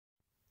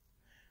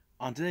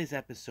On today's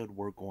episode,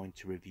 we're going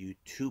to review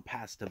two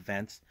past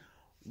events.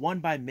 One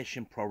by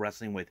Mission Pro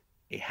Wrestling with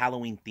a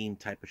Halloween themed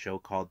type of show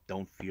called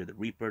Don't Fear the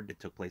Reaper that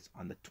took place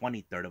on the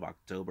 23rd of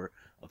October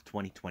of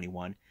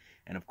 2021.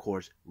 And of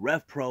course,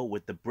 RevPro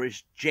with the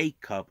British J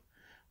Cup,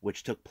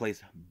 which took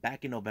place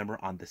back in November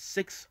on the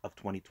 6th of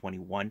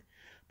 2021.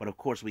 But of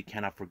course, we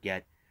cannot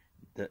forget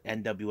the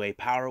NWA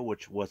Powerrr,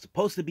 which was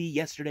supposed to be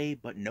yesterday,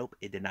 but nope,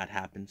 it did not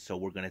happen. So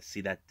we're going to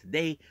see that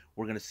today.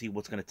 We're going to see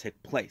what's going to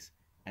take place.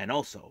 And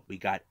also, we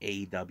got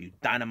AEW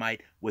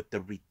Dynamite with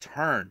the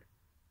return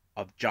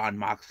of Jon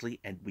Moxley.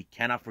 And we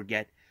cannot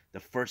forget the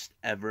first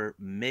ever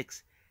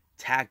mixed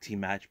tag team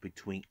match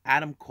between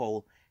Adam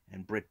Cole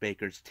and Britt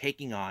Baker's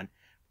taking on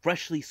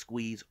freshly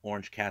squeezed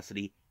Orange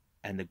Cassidy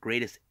and the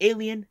greatest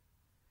alien,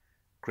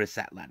 Chris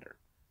Statlander.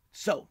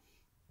 So,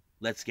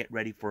 let's get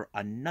ready for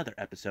another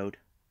episode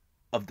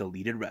of the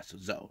Deleted Wrestle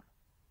Zone.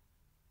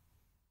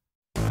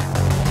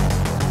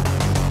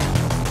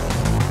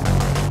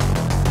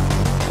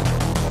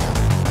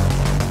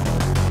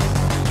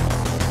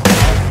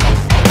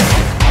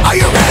 Are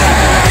you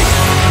ready?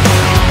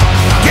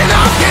 Get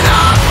up, get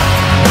up!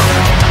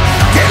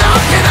 Get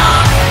up, get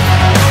up!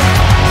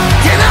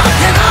 Get up,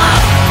 get up!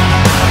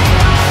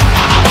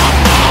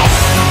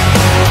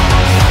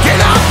 Get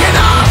up, get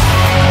up!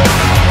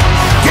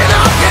 Get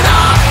up, get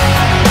up!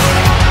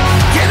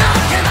 Get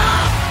up, get up!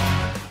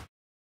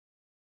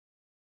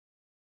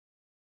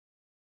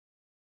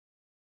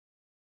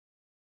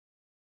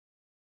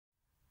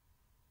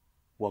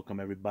 Welcome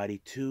everybody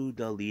to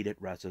the Deleted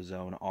Wrestle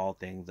Zone, all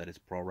things that is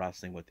pro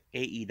wrestling with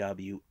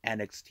AEW,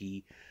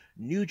 NXT,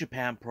 New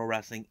Japan Pro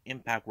Wrestling,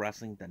 Impact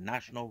Wrestling, the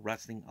National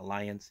Wrestling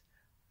Alliance,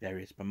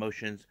 various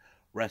promotions,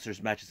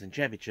 wrestlers, matches, and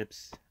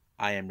championships.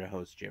 I am your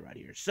host, Jay right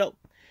here. So,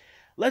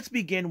 let's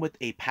begin with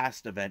a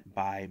past event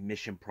by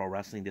Mission Pro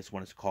Wrestling. This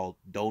one is called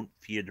Don't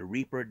Fear the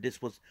Reaper.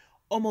 This was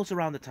almost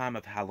around the time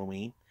of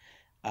Halloween.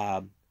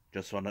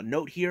 Just on a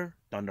note here,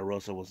 Thunder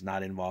Rosa was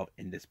not involved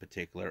in this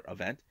particular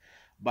event.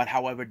 But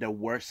however, there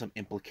were some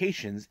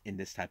implications in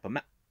this type of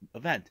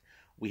event.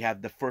 We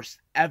have the first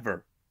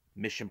ever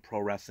Mission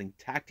Pro Wrestling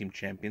Tag Team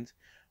Champions,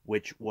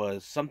 which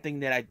was something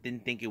that I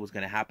didn't think it was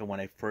going to happen when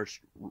I first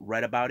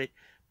read about it,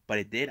 but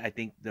it did. I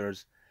think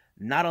there's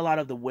not a lot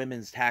of the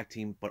women's tag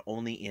team, but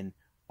only in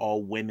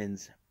all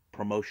women's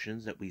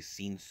promotions that we've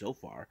seen so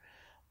far.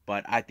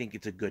 But I think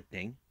it's a good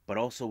thing. But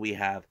also we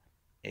have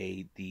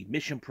the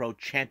Mission Pro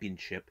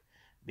Championship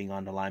being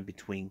on the line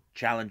between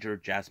challenger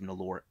Jasmine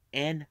Allure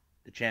and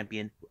the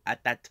champion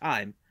at that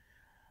time,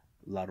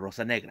 La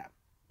Rosa Negra.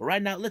 But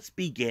right now, let's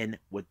begin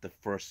with the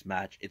first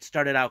match. It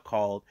started out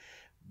called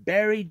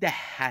Bury the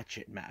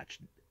Hatchet match.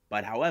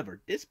 But however,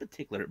 this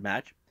particular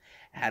match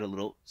had a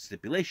little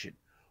stipulation.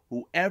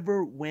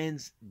 Whoever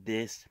wins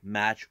this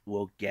match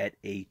will get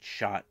a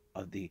shot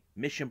of the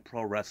Mission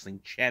Pro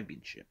Wrestling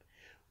Championship,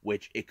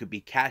 which it could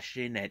be cashed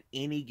in at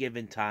any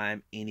given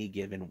time, any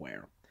given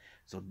where.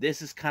 So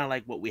this is kind of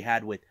like what we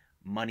had with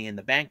Money in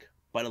the Bank,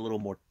 but a little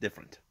more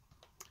different.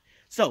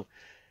 So,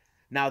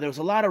 now there was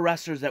a lot of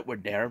wrestlers that were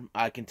there.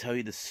 I can tell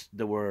you this: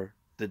 there were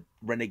the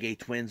Renegade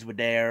Twins were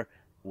there,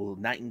 Will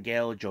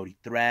Nightingale, Jody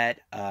Threat,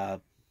 I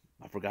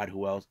forgot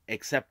who else,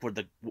 except for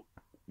the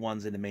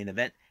ones in the main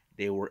event.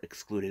 They were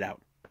excluded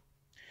out.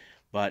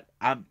 But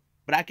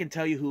I can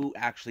tell you who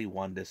actually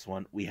won this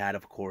one. We had,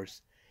 of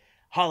course,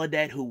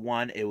 Holodead, who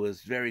won. It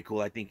was very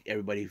cool. I think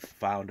everybody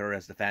found her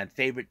as the fan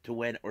favorite to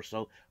win or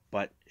so.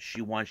 But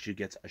she won. She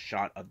gets a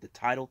shot of the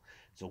title.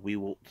 So we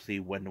will see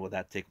when will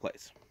that take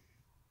place.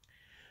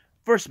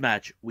 First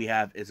match we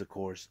have is, of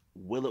course,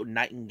 Willow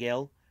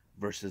Nightingale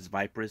versus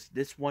Vipress.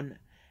 This one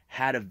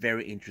had a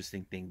very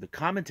interesting thing. The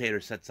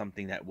commentator said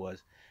something that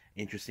was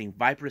interesting.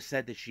 Vipress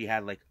said that she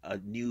had like a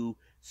new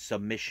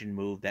submission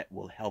move that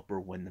will help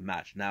her win the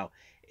match. Now,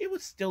 it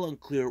was still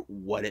unclear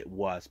what it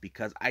was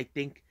because I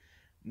think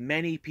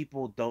many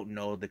people don't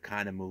know the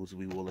kind of moves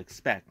we will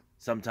expect.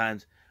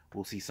 Sometimes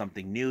we'll see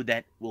something new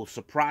that will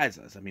surprise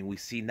us. I mean, we've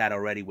seen that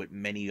already with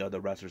many other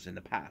wrestlers in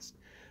the past.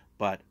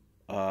 But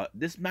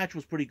this match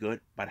was pretty good,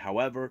 but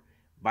however,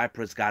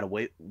 Vipress got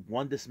away,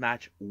 won this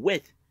match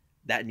with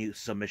that new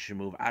submission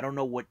move. I don't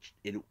know what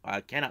it.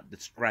 I cannot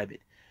describe it,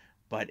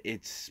 but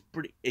it's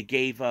pretty. It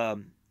gave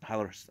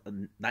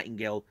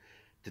Nightingale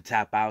to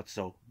tap out,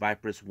 so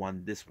Vipress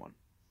won this one.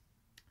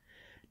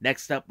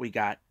 Next up, we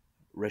got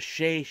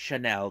Rachel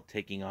Chanel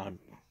taking on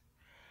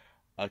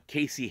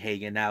Casey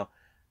Hagan. Now,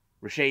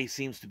 Rachel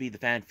seems to be the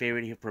fan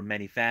favorite here for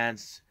many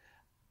fans.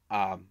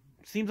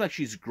 Seems like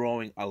she's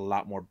growing a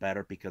lot more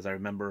better because I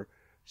remember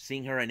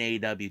seeing her in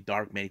AEW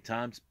Dark many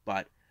times,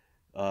 but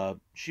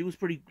she was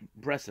pretty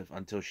impressive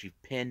until she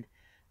pinned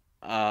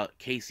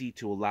Casey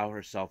to allow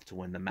herself to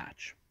win the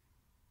match.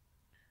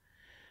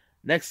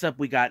 Next up,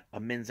 we got a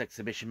men's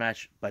exhibition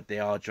match, but they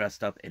all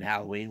dressed up in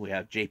Halloween. We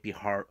have JP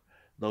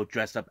Harlow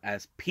dressed up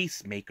as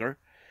Peacemaker,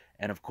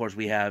 and of course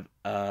we have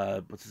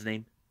what's his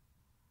name?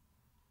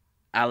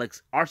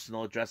 Alex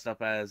Arsenal dressed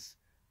up as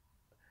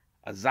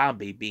a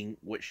zombie being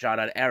shot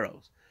at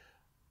arrows.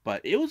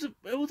 But it was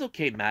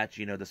okay match,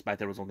 despite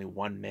there was only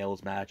one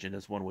males match in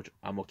this one, which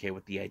I'm okay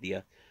with the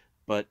idea.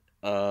 But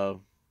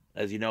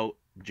as you know,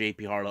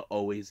 JP Harlow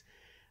always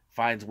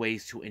finds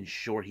ways to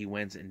ensure he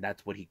wins, and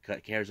that's what he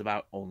cares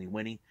about, only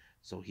winning.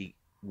 So he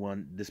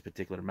won this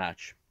particular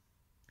match.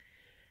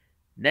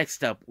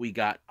 Next up, we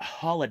got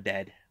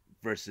Holodead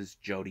versus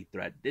Jody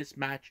Threat. This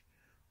match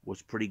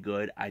was pretty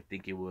good. I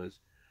think it was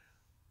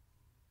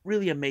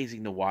really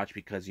amazing to watch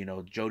because,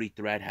 Jody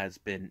Threat has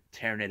been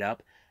tearing it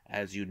up.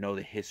 As you know,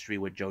 the history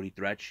with Jody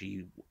Threat,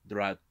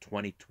 throughout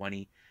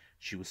 2020,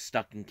 she was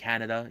stuck in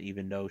Canada,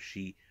 even though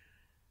she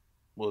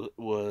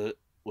was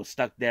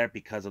stuck there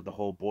because of the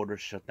whole border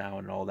shutdown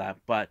and all that.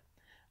 But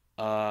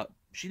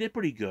she did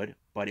pretty good.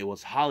 But it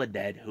was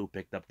Holodead who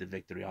picked up the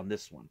victory on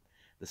this one,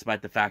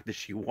 despite the fact that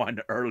she won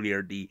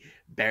earlier the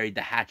Buried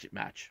the Hatchet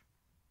match.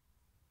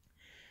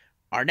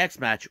 Our next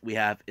match we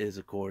have is,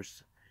 of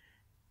course,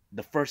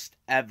 the first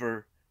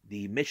ever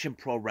the Mission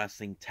Pro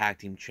Wrestling Tag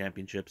Team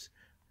Championships,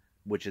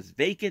 which is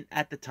vacant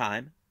at the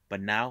time,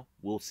 but now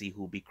we'll see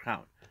who'll be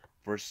crowned.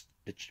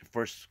 The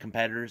first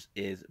competitors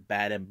is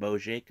Bad and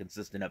Boje,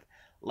 consisting of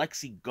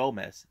Lexi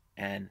Gomez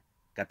and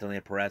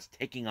Catalina Perez,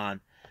 taking on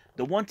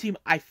the one team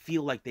I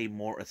feel like they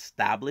more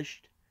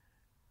established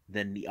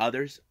than the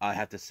others. I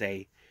have to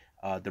say,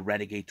 the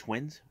Renegade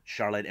Twins,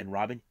 Charlotte and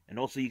Robin, and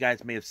also you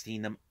guys may have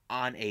seen them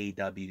on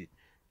AEW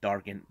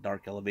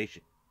Dark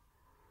Elevation.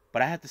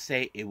 But I have to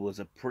say it was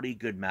a pretty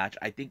good match.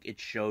 I think it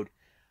showed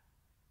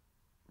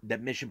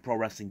that Mission Pro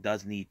Wrestling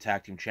does need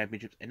tag team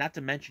championships, and not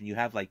to mention you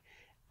have like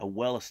a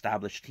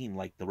well-established team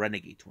like the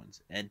Renegade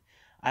Twins, and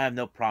I have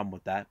no problem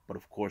with that. But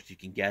of course, you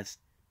can guess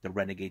the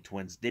Renegade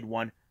Twins did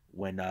one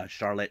when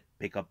Charlotte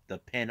picked up the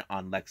pin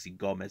on Lexi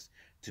Gomez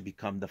to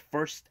become the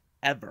first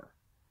ever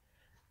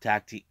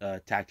tag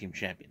team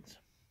champions.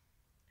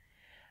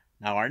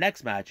 Now our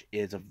next match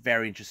is a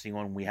very interesting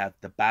one. We have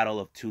the Battle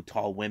of Two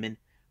Tall Women.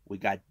 We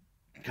got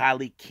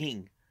Kylie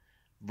King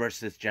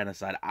versus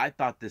Genocide. I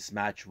thought this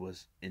match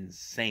was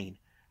insane.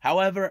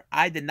 However,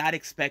 I did not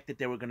expect that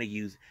they were going to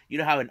use, you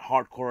know how in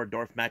hardcore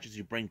Dorf matches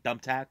you bring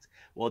thumbtacks?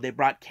 Well, they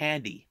brought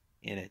candy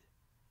in it.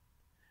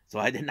 So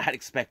I did not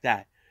expect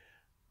that.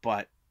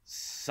 But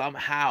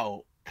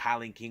somehow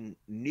Kylie King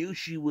knew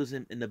she was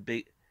in the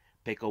big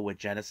pickle with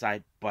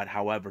Genocide, but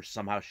however,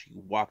 somehow she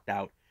walked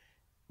out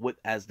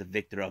as the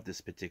victor of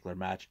this particular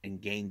match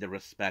and gained the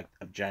respect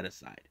of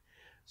Genocide.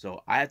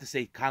 So I have to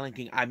say, Kylie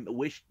King, I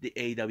wish the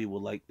AEW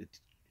would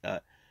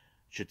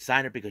should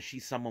sign her, because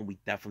she's someone we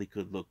definitely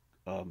could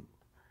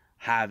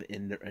have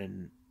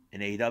in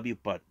AEW.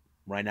 But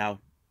right now,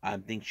 I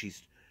think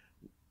she's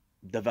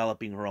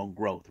developing her own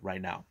growth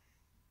right now.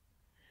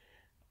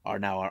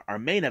 Our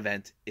main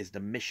event is the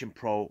Mission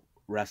Pro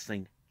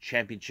Wrestling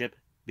Championship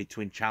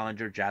between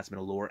challenger Jasmine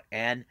Allure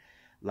and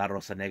La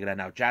Rosa Negra.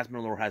 Now,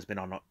 Jasmine Allure has been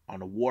on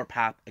a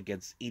warpath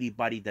against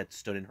anybody that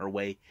stood in her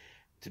way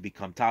to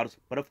become titles.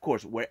 But of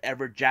course,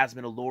 wherever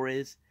Jasmine Allure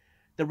is,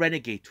 the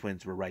Renegade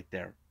Twins were right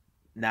there.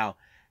 Now,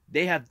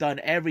 they have done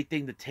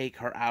everything to take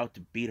her out,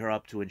 to beat her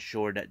up, to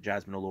ensure that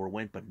Jasmine Allure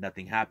win, but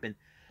nothing happened.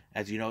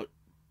 As you know,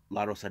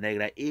 La Rosa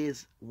Negra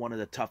is one of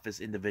the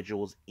toughest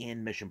individuals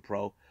in Mission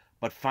Pro.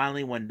 But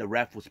finally, when the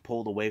ref was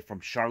pulled away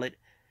from Charlotte,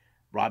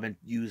 Robin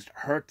used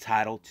her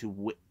title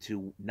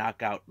to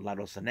knock out La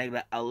Rosa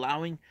Negra,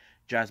 allowing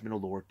Jasmine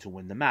Allure to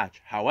win the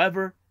match.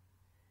 However,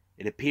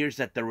 it appears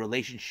that the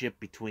relationship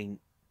between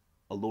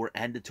Allure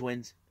and the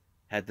twins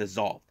had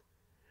dissolved.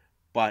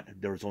 But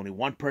there was only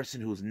one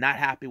person who was not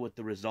happy with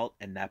the result,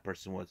 and that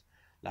person was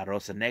La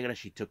Rosa Negra.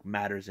 She took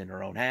matters in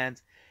her own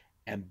hands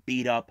and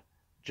beat up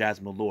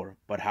Jasmine Allure.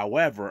 But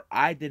however,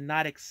 I did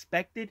not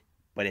expect it,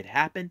 but it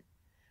happened.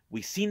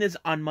 We've seen this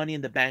on Money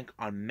in the Bank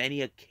on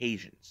many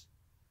occasions.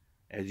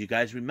 As you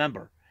guys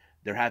remember,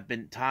 there have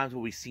been times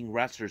where we've seen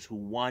wrestlers who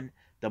won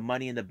the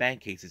Money in the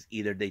Bank cases.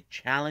 Either they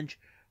challenge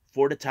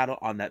for the title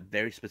on that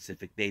very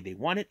specific day they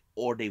won it,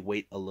 or they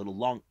wait a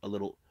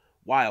little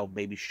while,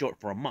 maybe short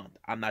for a month.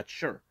 I'm not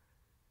sure.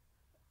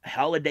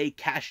 Holiday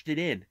cashed it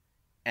in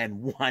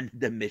and won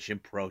the Mission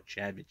Pro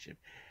Championship.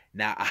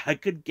 Now, I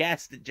could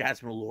guess that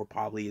Jasmine Allure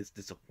probably is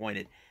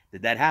disappointed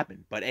that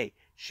happened. But hey,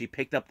 she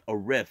picked up a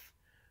riff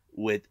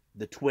with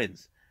the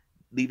twins,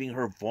 leaving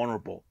her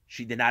vulnerable.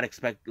 She did not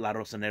expect La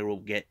Rosa Negra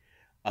to get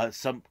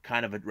some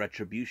kind of a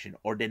retribution,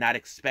 or did not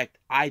expect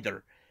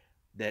either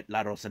that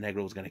La Rosa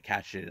Negra was going to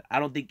cash it in. I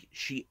don't think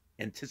she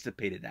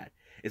anticipated that.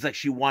 It's like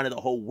she wanted the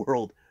whole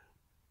world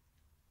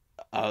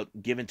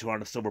given to her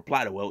on a silver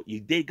platter. Well, you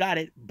did got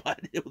it,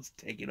 but it was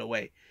taken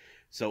away.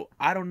 So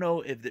I don't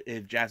know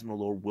if Jasmine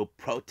Allure will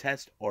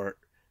protest, or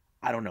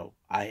I don't know.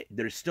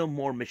 There's still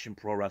more Mission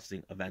Pro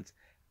Wrestling events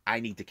I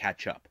need to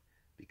catch up,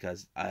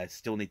 because I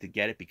still need to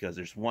get it, because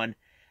there's one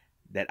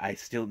that I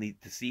still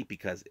need to see,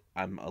 because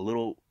I'm a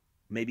little,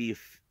 maybe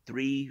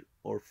 3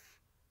 or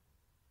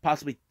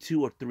possibly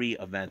 2 or 3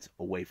 events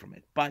away from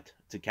it, but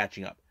to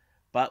catching up.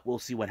 But we'll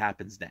see what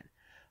happens then.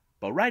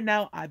 But right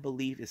now, I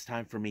believe it's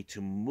time for me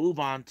to move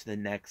on to the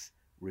next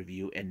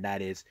review, and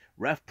that is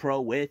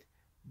RevPro with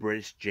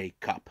British J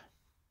Cup.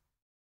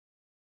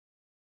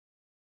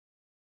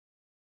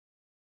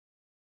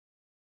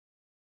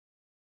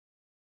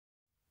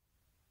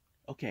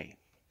 Okay,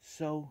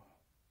 so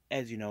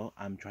as you know,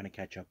 I'm trying to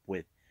catch up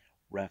with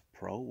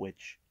RevPro,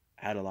 which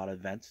had a lot of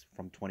events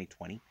from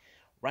 2020.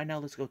 Right now,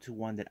 let's go to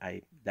one that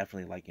I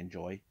definitely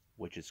enjoy,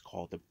 which is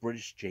called the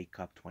British J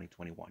Cup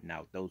 2021.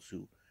 Now, those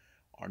who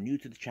are new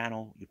to the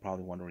channel, you're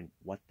probably wondering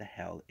what the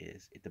hell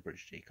is the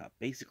British J Cup.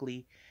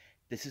 Basically,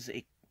 this is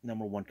a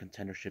number one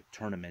contendership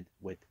tournament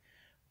with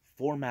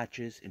 4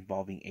 matches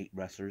involving 8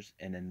 wrestlers,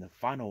 and then the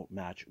final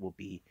match will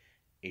be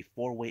a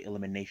four-way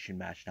elimination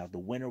match. Now, the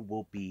winner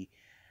will be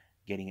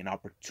getting an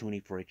opportunity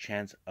for a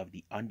chance of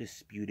the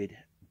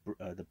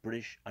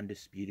British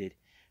undisputed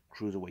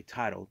cruiserweight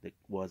title that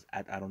was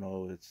at, I don't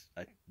know,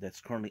 that's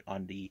currently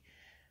on the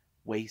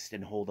waist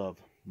and hold of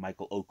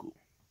Michael Oku.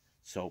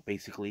 So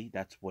basically,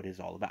 that's what it's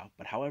all about.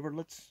 But however,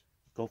 let's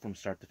go from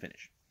start to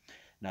finish.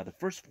 Now, the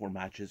first 4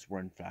 matches were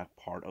in fact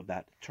part of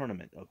that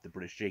tournament of the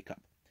British J Cup.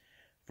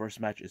 First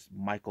match is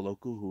Michael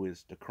Oku, who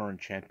is the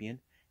current champion,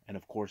 and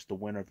of course the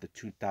winner of the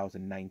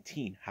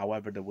 2019.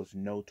 However, there was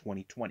no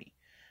 2020,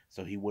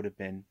 so he would have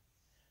been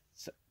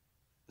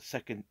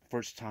second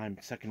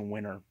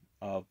winner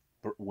of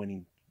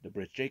winning the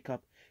British J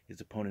Cup.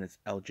 His opponent is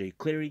LJ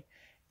Cleary.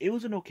 It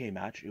was an okay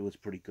match. It was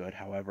pretty good.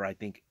 However, I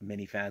think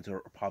many fans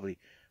are probably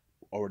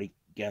already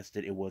guessed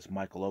it was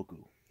Michael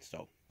Oku.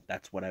 So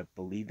that's what I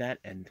believe that,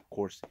 and of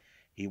course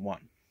he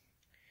won.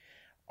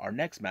 Our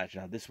next match,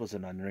 now this was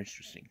an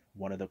uninteresting.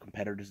 One of the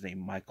competitors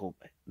named Michael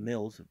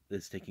Mills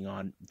is taking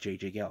on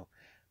JJ Gale.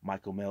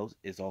 Michael Mills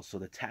is also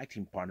the tag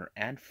team partner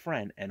and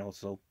friend, and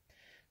also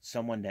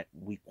someone that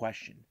we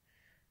question.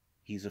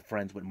 He's a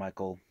friends with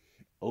Michael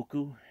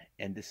Oku,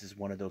 and this is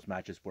one of those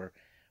matches where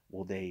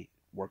will they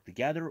work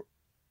together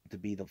to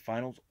be the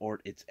finals, or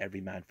it's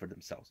every man for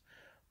themselves.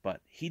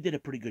 But he did a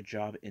pretty good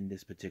job in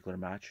this particular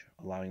match,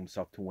 allowing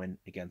himself to win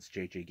against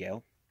JJ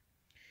Gale.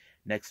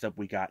 Next up,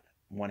 we got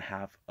one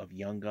half of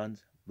Young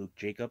Guns, Luke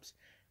Jacobs,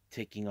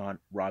 taking on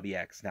Robbie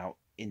X. Now,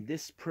 in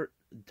this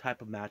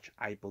type of match,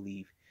 I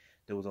believe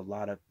there was a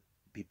lot of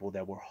people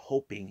that were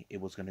hoping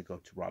it was going to go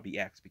to Robbie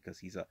X because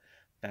he's a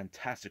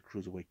fantastic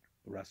cruiserweight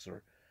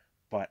wrestler.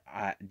 But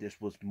this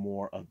was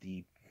more of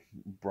the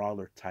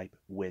brawler type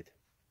with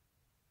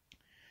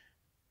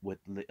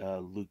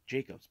Luke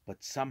Jacobs.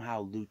 But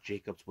somehow Luke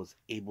Jacobs was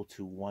able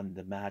to win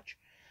the match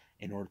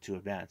in order to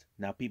advance.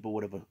 Now, people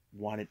would have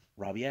wanted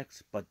Robbie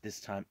X, but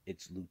this time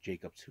it's Luke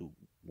Jacobs who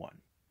won.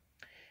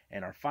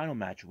 And our final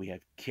match, we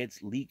have Kid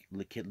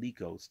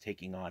Likos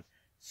taking on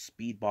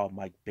Speedball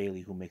Mike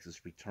Bailey, who makes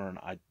his return.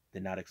 I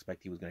did not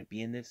expect he was going to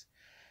be in this,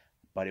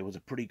 but it was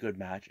a pretty good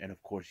match. And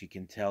of course, you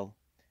can tell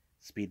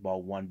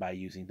Speedball won by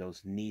using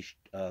those knee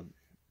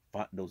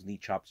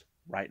chops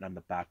right on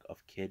the back of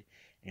Kid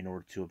in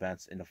order to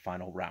advance in the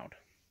final round.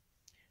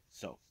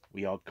 So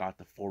we all got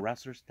the 4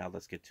 wrestlers. Now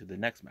let's get to the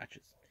next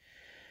matches.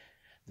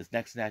 This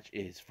next match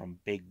is from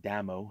Big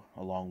Damo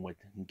along with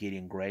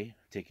Gideon Gray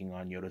taking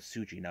on Yota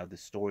Tsuji. Now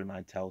this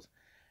storyline tells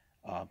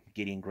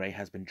Gideon Gray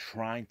has been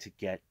trying to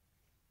get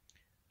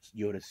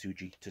Yota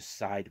Tsuji to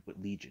side with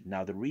Legion.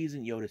 Now the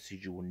reason Yota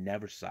Tsuji will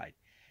never side,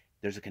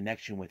 there's a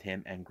connection with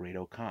him and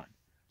Great-O-Khan.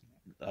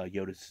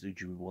 Yota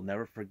Tsuji will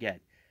never forget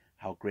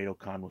how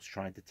Great-O-Khan was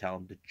trying to tell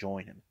him to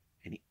join him,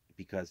 and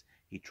because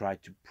he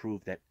tried to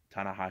prove that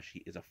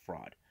Tanahashi is a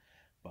fraud.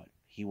 But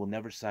he will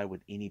never side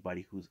with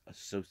anybody who's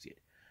associate.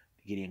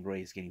 Gideon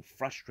Gray is getting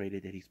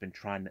frustrated that he's been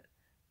trying to,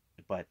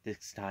 but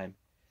this time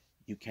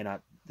you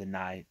cannot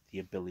deny the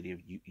ability of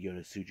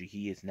Yota Tsuji.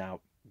 He is now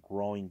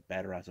growing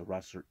better as a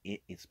wrestler,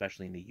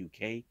 especially in the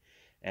UK,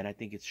 and I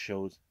think it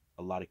shows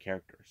a lot of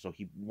character. So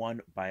he won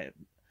by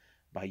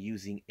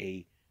using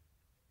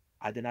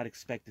I did not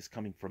expect this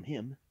coming from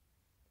him,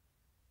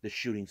 the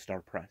shooting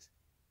star press.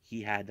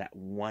 He had that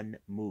one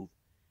move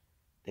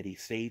that he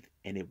saved,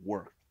 and it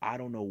worked. I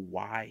don't know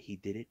why he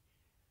did it,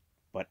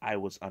 but I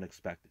was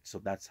unexpected. So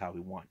that's how he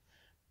won.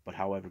 But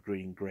however,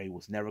 Gideon Gray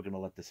was never going to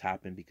let this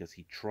happen because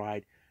he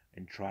tried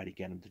and tried to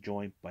get him to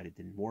join, but it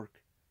didn't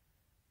work.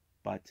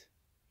 But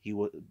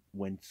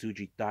when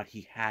Tsuji thought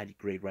he had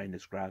Gray right in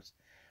his grasp,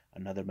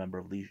 another member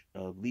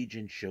of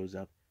Legion shows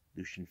up,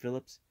 Lucian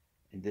Phillips,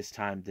 and this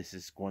time this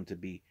is going to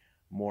be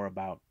more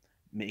about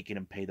making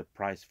him pay the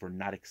price for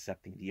not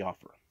accepting the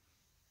offer.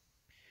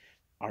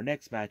 Our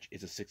next match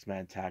is a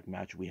 6-man tag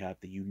match. We have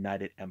the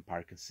United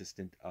Empire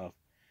consistent of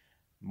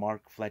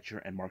Mark Fletcher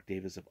and Mark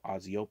Davis of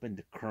Aussie Open,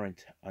 the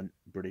current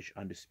British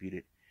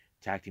Undisputed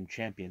Tag Team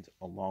Champions,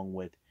 along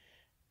with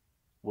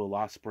Will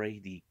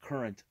Ospreay, the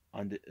current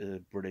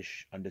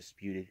British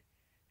Undisputed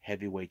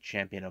Heavyweight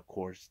Champion, of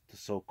course, the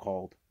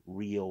so-called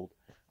real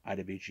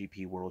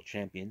IWGP World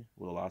Champion,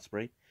 Will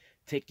Ospreay,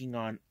 taking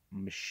on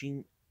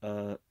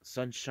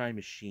Sunshine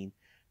Machine,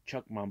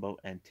 Chuck Mambo,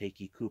 and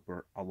Takey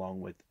Cooper,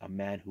 along with a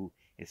man who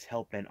is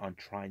hell-bent on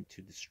trying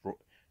to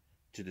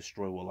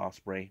destroy Will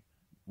Ospreay,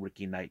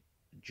 Ricky Knight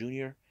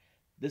Jr.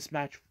 This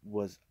match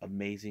was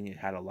amazing. It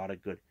had a lot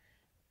of good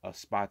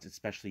spots,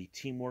 especially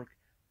teamwork,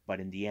 but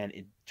in the end,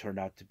 it turned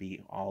out to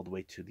be all the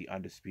way to the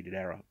Undisputed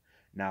Era.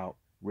 Now,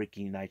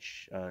 Ricky Knight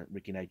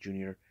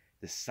Jr.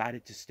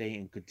 decided to stay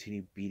and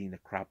continue beating the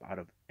crap out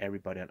of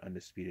everybody on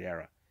Undisputed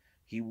Era.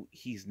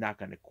 he's not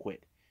going to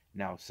quit.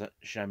 Now,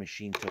 Shine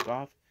Machine took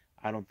off.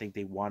 I don't think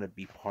they want to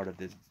be part of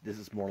this. This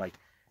is more like,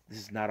 this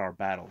is not our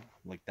battle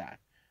like that.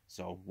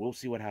 So we'll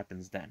see what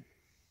happens then.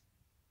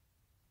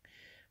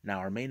 Now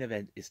our main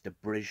event is the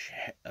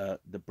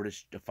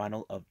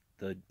final of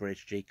the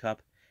British J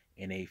Cup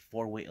in a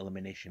four-way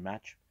elimination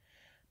match.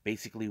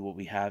 Basically, what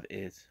we have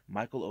is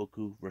Michael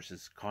Oku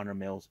versus Connor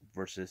Mills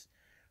versus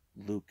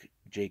Luke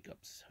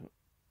Jacobs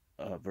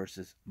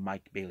versus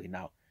Mike Bailey.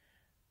 Now,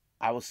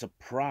 I was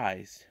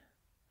surprised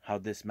how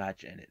this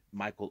match ended.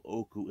 Michael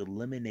Oku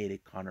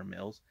eliminated Connor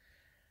Mills,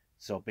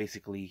 so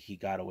basically he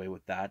got away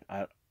with that.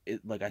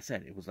 Like I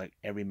said, it was like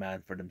every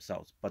man for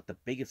themselves. But the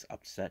biggest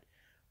upset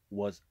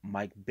was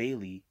Mike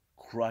Bailey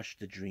crushed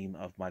the dream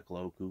of Michael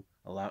Oku,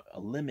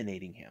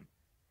 eliminating him.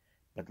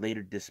 But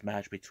later, this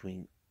match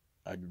between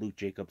Luke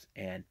Jacobs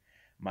and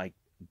Mike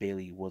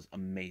Bailey was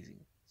amazing.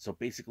 So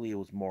basically, it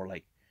was more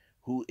like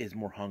who is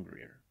more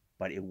hungrier.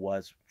 But it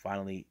was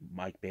finally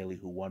Mike Bailey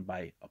who won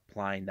by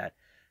applying that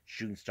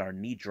shooting star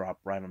knee drop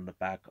right on the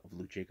back of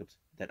Luke Jacobs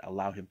that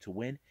allowed him to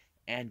win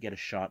and get a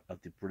shot of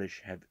the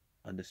British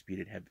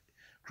undisputed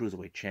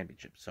cruiserweight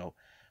championship. So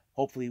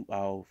hopefully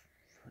I'll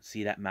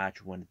see that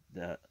match when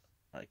the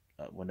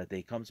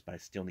day comes, but I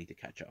still need to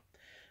catch up.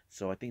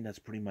 So I think that's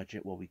pretty much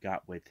it what we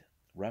got with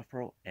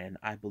RevPro, and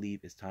I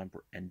believe it's time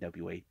for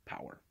NWA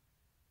Powerrr.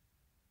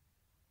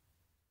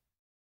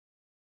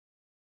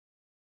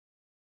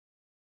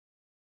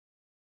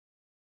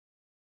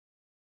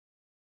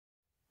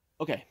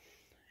 Okay,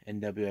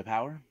 NWA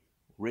Powerrr.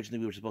 Originally,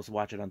 we were supposed to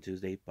watch it on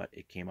Tuesday, but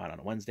it came out on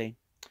a Wednesday.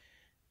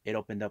 It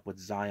opened up with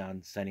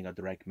Zion sending a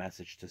direct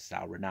message to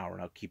Sal Rinaur.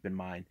 Now, keep in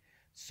mind,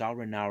 Sal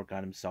Rinaur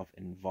got himself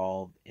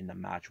involved in the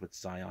match with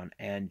Zion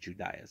and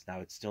Judas. Now,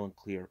 it's still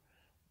unclear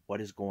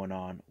what is going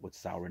on with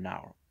Sal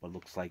Rinaur, but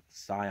looks like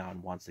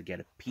Zion wants to get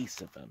a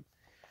piece of him.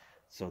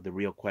 So the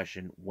real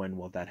question, when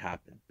will that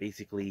happen?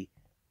 Basically,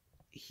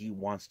 he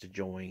wants to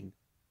join.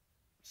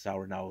 Sal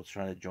Rinaur was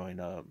trying to join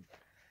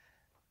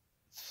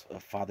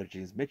Father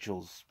James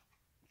Mitchell's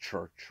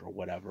church or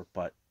whatever,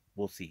 but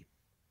we'll see.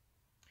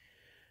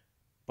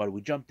 But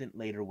we jumped in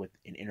later with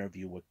an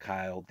interview with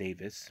Kyle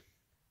Davis,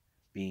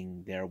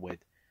 being there with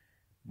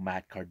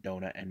Matt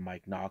Cardona and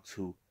Mike Knox,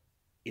 who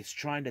is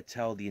trying to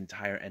tell the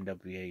entire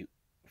NWA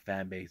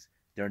fan base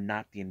they're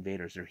not the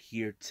invaders. They're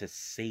here to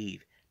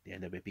save the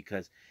NWA.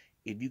 Because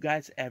if you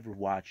guys ever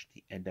watched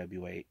the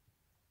NWA,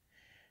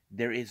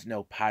 there is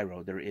no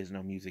pyro, there is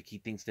no music. He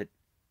thinks that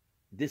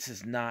this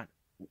is not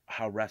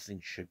how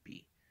wrestling should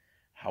be.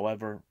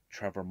 However,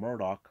 Trevor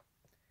Murdoch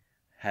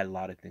had a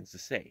lot of things to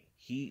say.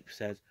 He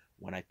says,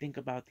 when I think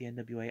about the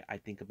NWA, I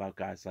think about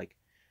guys like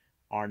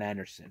Arn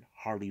Anderson,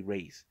 Harley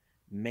Race,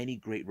 many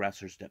great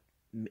wrestlers that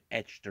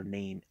etched their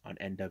name on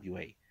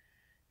NWA.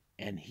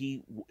 And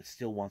he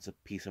still wants a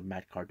piece of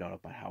Matt Cardona.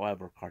 But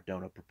however,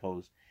 Cardona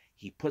proposed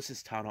he puts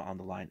his title on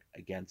the line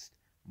against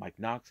Mike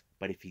Knox.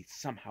 But if he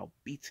somehow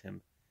beats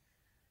him,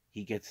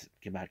 he gets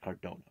Matt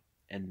Cardona.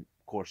 And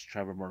of course,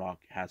 Trevor Murdoch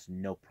has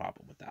no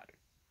problem with that.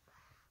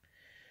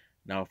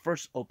 Now,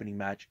 first opening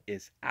match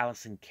is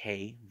Allison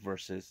Kay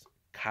versus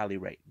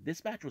Kylie Ray.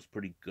 This match was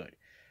pretty good.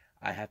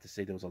 I have to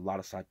say there was a lot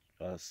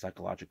of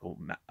psychological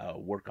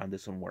work on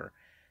this one where,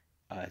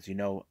 as you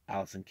know,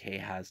 Allison Kay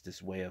has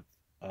this way of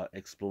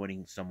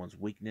exploiting someone's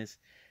weakness.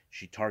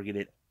 She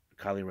targeted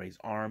Kylie Ray's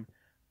arm,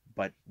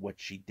 but what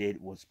she did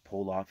was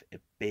pull off a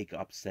big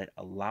upset,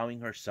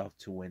 allowing herself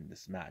to win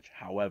this match.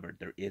 However,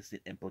 there is an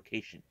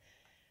implication.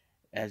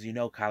 As you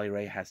know, Kylie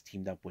Ray has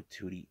teamed up with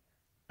Tootie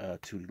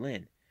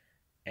Lynn,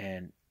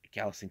 and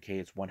Allison Kay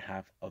is one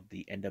half of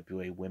the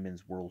NWA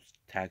Women's World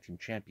Tag Team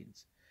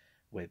Champions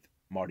with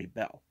Marty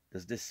Bell.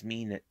 Does this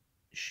mean that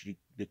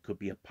there could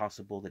be a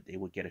possible that they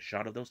would get a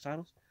shot of those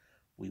titles?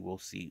 We will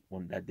see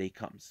when that day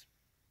comes.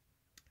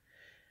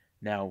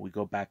 Now we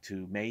go back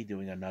to May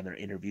doing another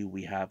interview.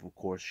 We have, of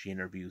course, she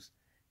interviews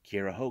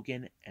Kiera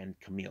Hogan and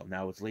Camille.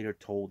 Now it's later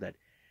told that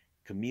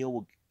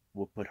Camille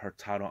will put her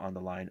title on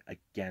the line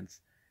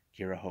against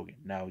Kiera Hogan.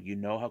 Now you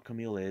know how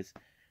Camille is,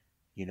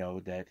 you know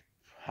that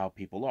how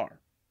people are,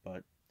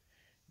 but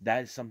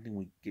that is something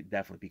we get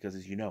definitely, because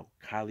as you know,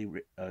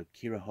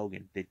 Kiera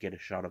Hogan did get a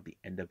shot of the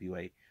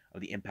NWA,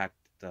 of the Impact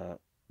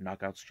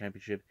Knockouts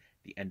Championship,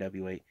 the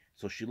NWA,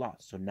 so she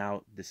lost. So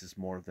now this is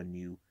more of a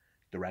new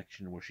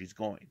direction where she's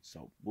going.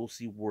 So we'll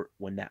see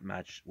when that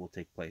match will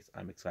take place.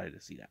 I'm excited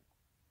to see that.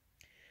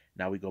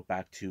 Now we go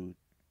back to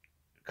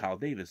Kyle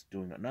Davis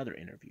doing another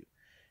interview.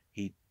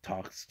 He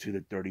talks to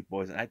the Dirty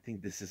Boys, and I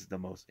think this is the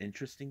most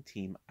interesting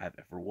team I've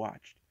ever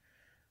watched.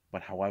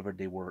 But however,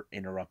 they were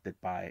interrupted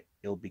by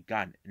Il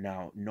Begun.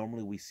 Now,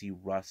 normally we see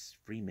Russ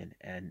Freeman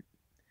and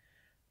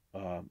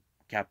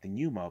Captain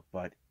Yuma,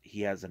 but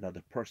he has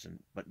another person.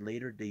 But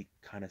later they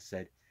kind of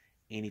said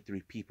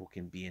 83 people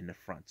can be in the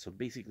front. So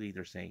basically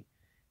they're saying,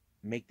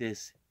 make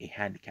this a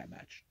handicap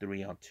match,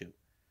 3-on-2.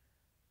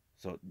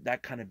 So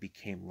that kind of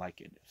became like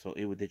it. So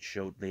it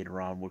showed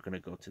later on. We're going to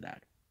go to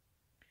that.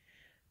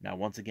 Now,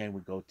 once again,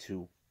 we go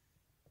to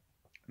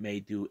May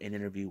do an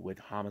interview with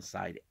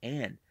Homicide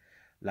and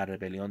La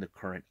Rebellion, the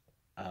current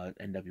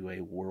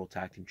NWA World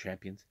Tag Team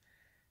Champions.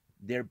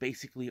 They're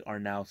basically are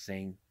now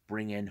saying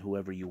bring in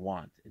whoever you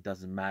want. It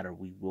doesn't matter.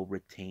 We will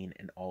retain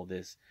and all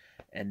this.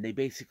 And they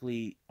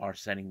basically are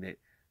saying that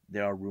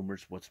there are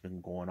rumors what's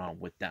been going on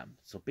with them.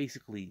 So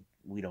basically,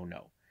 we don't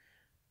know.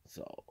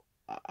 So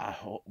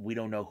we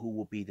don't know who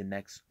will be the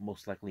next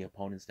most likely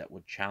opponents that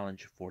would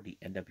challenge for the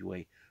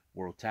NWA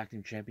World Tag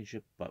Team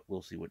Championship, but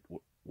we'll see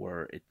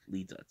where it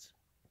leads us.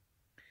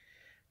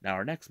 Now,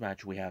 our next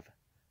match, we have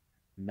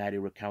Maddie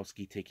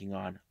Rakowski taking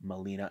on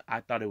Melina. I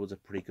thought it was a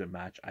pretty good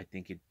match. I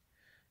think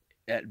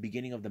at the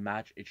beginning of the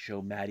match, it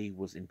showed Maddie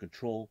was in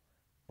control,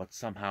 but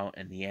somehow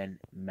in the end,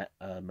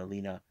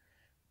 Melina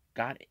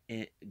got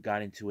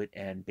into it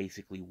and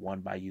basically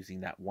won by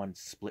using that one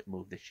split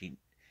move that she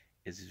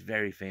is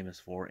very famous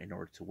for in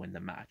order to win the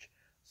match.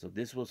 So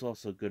this was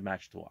also a good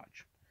match to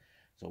watch.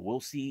 So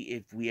we'll see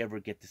if we ever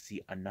get to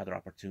see another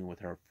opportunity with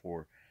her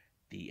for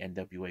the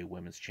NWA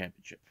Women's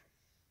Championship.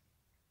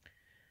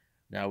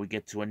 Now we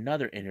get to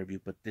another interview,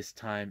 but this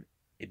time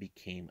it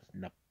became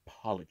an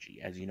apology.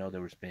 As you know,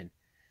 there has been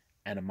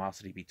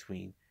animosity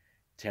between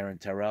Taryn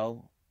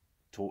Terrell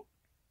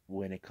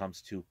when it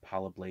comes to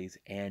Paula Blaze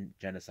and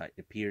Genocide.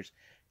 It appears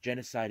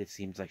Genocide, it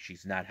seems like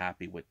she's not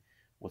happy with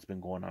what's been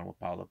going on with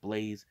Paula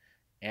Blaze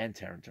and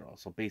Taryn Terrell.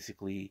 So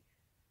basically,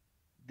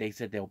 they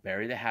said they'll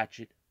bury the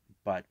hatchet,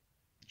 but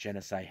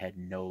Genocide had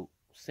no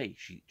say.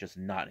 She just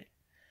nodded.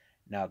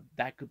 Now,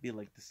 that could be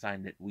like the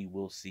sign that we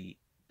will see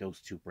those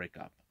two break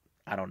up.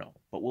 I don't know,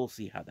 but we'll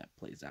see how that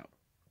plays out.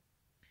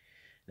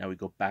 Now we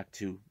go back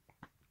to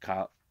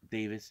Kyle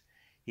Davis.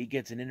 He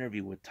gets an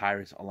interview with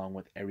Tyrus along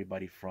with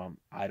everybody from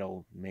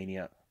Idol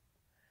Mania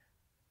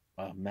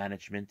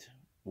management,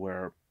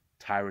 where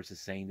Tyrus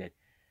is saying that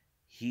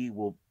he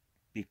will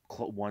be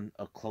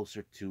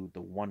closer to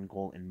the one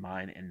goal in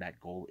mind, and that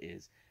goal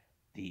is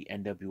the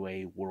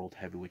NWA World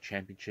Heavyweight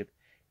Championship.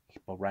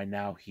 But right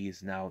now, he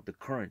is now the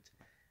current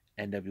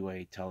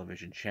NWA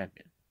Television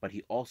Champion. But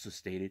he also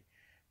stated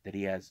that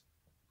he has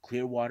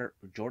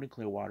Jordan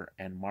Clearwater,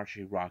 and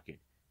Marsha Rocket.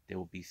 They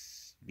will be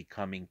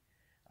becoming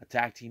a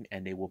tag team,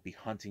 and they will be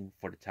hunting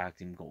for the tag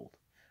team gold.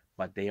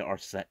 But they are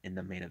set in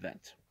the main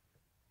event.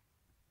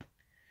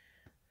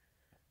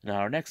 Now,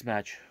 our next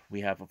match,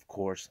 we have, of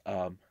course,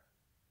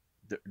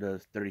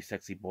 the 30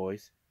 Sexy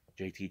Boys,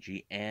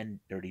 JTG, and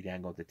Dirty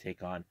Dango to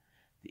take on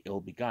the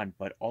Ill Begun.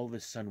 But all of a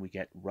sudden, we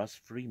get Russ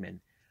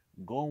Freeman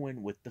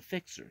going with the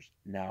Fixers.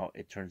 Now,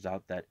 it turns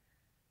out that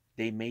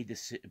they made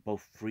this,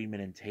 both Freeman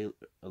and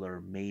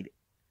Taylor made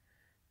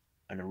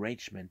an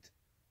arrangement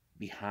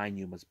behind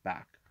Yuma's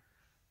back.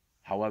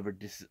 However,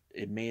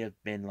 it may have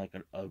been like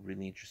a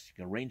really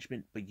interesting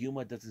arrangement, but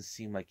Yuma doesn't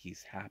seem like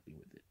he's happy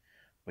with it.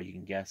 But you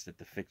can guess that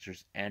the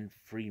Fixers and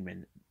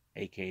Freeman,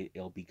 aka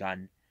Il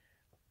Begun,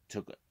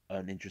 took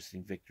an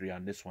interesting victory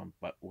on this one.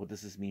 But what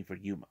does this mean for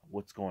Yuma?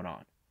 What's going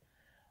on?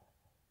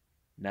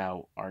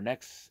 Now, our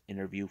next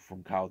interview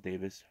from Kyle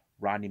Davis,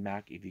 Rodney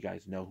Mack, if you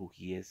guys know who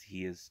he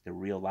is the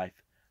real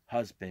life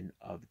husband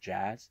of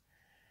Jazz.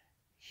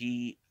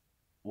 He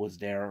was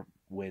there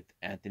with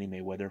Anthony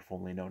Mayweather,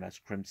 formerly known as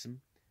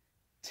Crimson,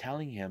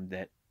 telling him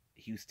that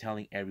he was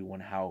telling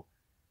everyone how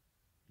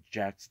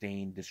Jack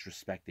Stain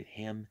disrespected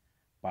him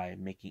by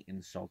making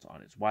insults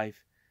on his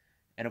wife.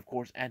 And of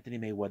course, Anthony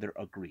Mayweather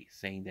agrees,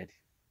 saying that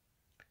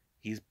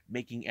he's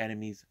making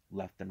enemies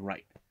left and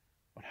right.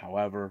 But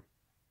however,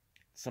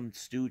 some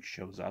stooge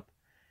shows up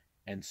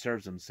and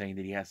serves him, saying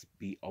that he has to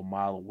be a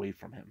mile away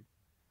from him.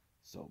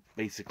 So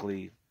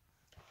basically,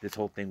 this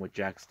whole thing with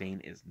Jack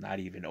Stain is not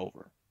even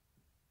over.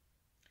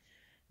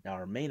 Now,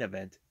 our main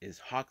event is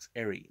Hawks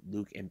Airy,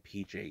 Luke, and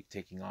PJ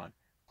taking on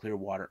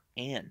Clearwater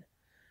and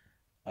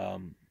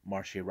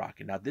Marsha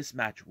Rocket. Now, this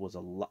match was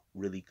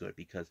really good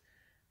because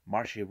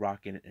Marsha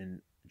Rocket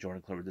and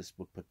Jordan Clearwater, this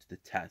would put to the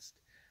test.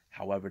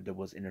 However, there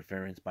was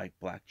interference by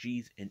Black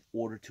G's in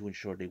order to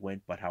ensure they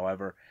win. But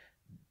however,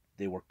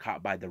 they were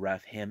caught by the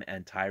ref, him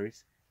and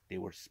Tyrus. They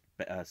were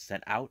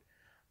sent out.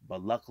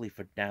 But luckily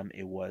for them,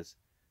 it was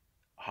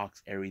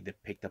Hawks Airy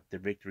that picked up the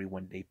victory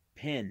when they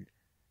pinned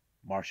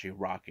Marsha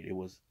Rocket. It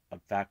was, in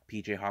fact,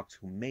 PJ Hawks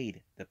who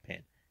made the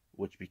pin,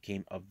 which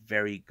became a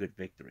very good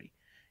victory.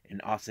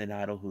 And Austin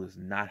Idol, who is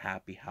not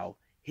happy how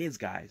his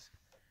guys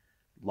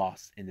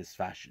lost in this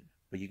fashion.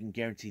 But you can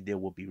guarantee there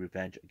will be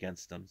revenge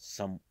against them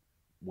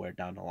somewhere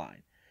down the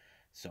line.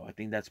 So I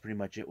think that's pretty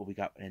much it what we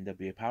got in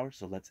NWA Powerrr.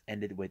 So let's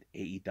end it with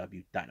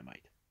AEW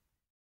Dynamite.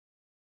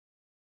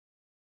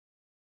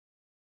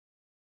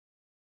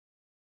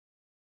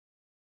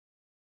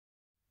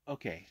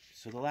 Okay,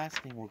 so the last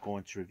thing we're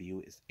going to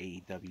review is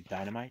AEW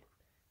Dynamite.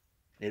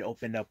 It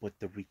opened up with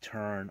the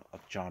return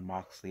of Jon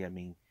Moxley. I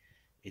mean,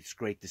 it's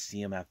great to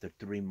see him after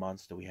 3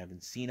 months that we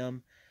haven't seen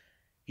him.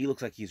 He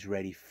looks like he's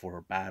ready for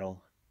a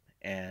battle,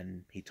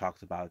 and he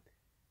talks about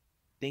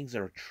things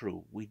that are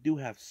true. We do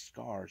have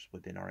scars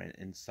within our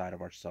inside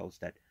of ourselves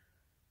that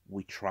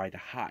we try to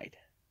hide,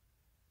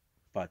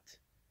 but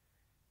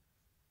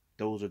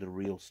those are the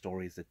real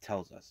stories that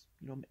tells us,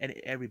 and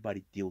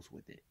everybody deals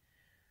with it.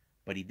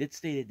 But he did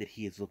state that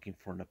he is looking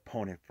for an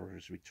opponent for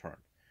his return.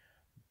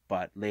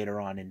 But later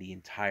on in the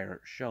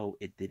entire show,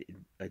 it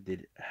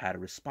had a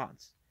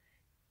response.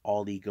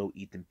 All Ego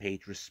Ethan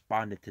Page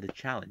responded to the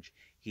challenge.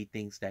 He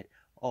thinks that,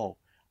 oh,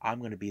 I'm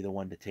going to be the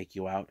one to take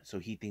you out. So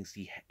he thinks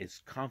he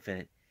is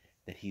confident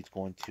that he's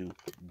going to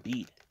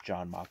beat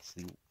Jon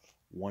Moxley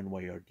one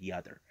way or the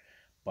other.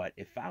 But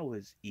if I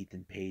was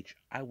Ethan Page,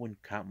 I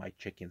wouldn't count my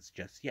chickens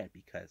just yet,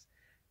 because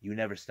you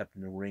never stepped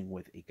in the ring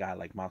with a guy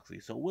like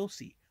Moxley. So we'll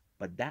see.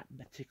 But that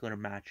particular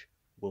match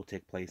will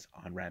take place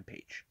on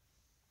Rampage.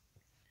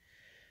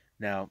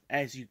 Now,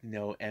 as you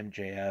know,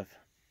 MJF,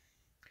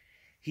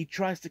 he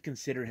tries to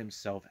consider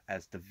himself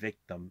as the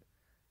victim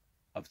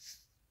of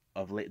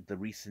the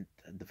recent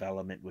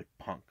development with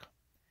Punk.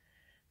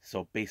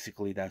 So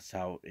basically, that's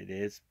how it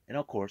is. And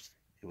of course,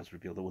 it was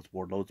revealed it was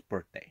Wardlow's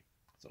birthday.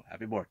 So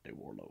happy birthday,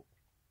 Wardlow.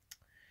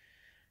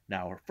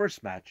 Now, our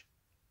first match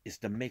is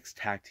the mixed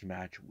tag team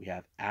match. We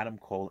have Adam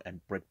Cole and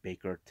Britt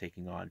Baker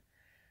taking on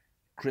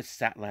Chris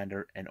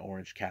Statlander and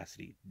Orange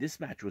Cassidy. This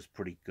match was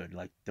pretty good.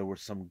 Like, there were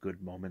some good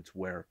moments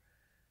where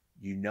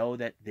you know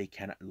that they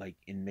cannot, like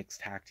in mixed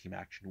tag team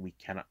action,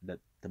 that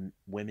the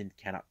women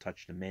cannot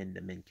touch the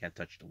men can't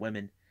touch the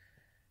women.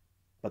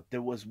 But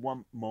there was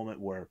one moment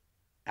where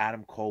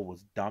Adam Cole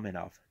was dumb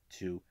enough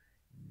to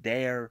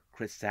dare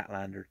Chris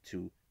Statlander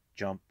to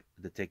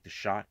take the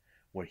shot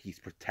where he's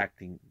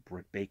protecting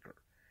Britt Baker.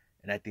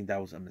 And I think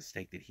that was a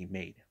mistake that he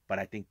made. But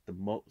I think the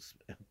most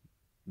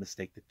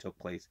mistake that took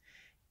place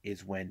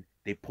is when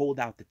they pulled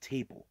out the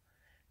table.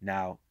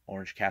 Now,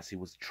 Orange Cassidy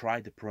was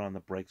tried to put on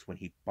the brakes when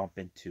he bumped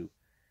into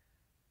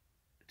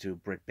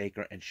Britt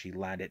Baker, and she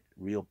landed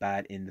real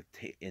bad in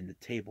the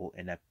table,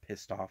 and that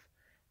pissed off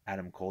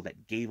Adam Cole.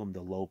 That gave him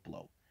the low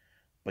blow.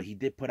 But he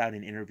did put out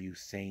an interview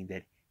saying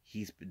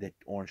that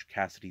Orange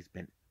Cassidy's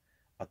been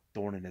a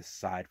thorn in his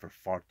side for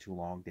far too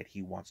long, that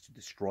he wants to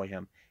destroy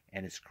him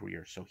and his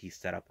career. So he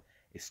set up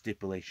a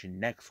stipulation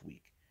next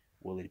week.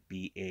 Will it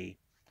be a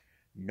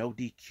no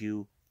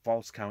DQ,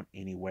 false count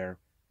anywhere,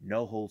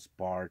 no holds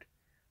barred,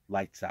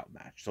 lights out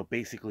match? So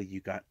basically,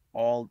 you got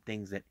all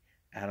things that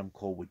Adam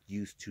Cole would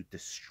use to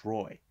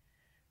destroy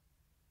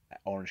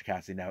Orange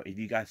Cassidy. Now, if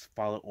you guys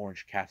follow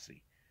Orange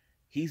Cassidy,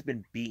 he's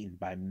been beaten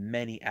by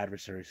many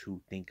adversaries who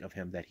think of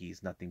him that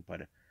he's nothing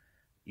but a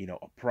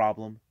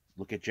problem.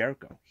 Look at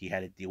Jericho. He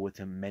had to deal with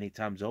him many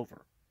times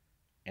over,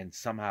 and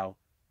somehow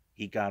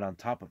he got on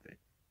top of it.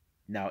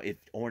 Now, if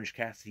Orange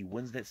Cassidy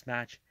wins this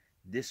match,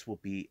 this will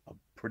be a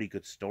pretty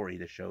good story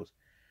that shows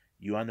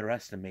you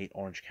underestimate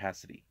Orange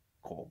Cassidy,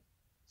 Cole.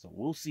 So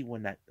we'll see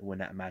when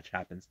that match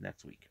happens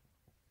next week.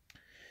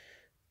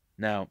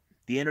 Now,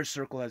 the Inner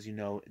Circle, as you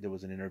know, there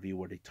was an interview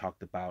where they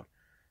talked about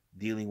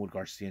dealing with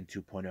Garcia in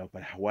 2.0,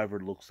 but however,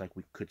 it looks like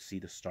we could see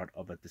the start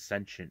of a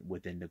dissension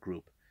within the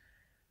group.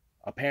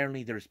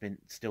 Apparently, there's been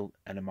still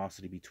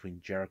animosity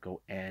between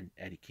Jericho and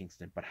Eddie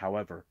Kingston, but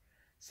however,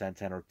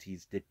 Santana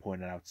Ortiz did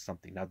point out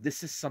something. Now,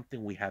 this is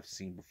something we have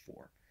seen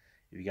before.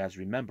 If you guys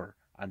remember,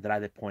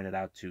 Andrade pointed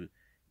out to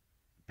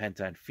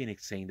Penta and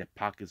Phoenix saying that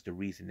Pac is the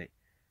reason that,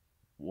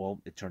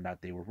 well, it turned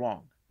out they were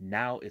wrong.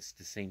 Now it's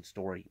the same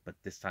story, but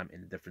this time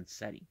in a different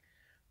setting,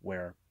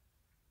 where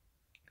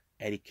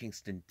Eddie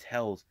Kingston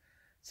tells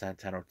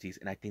Santana Ortiz,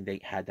 and I think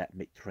they had that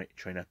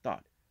train of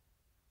thought.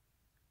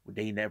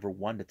 They never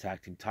won the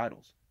tag team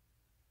titles,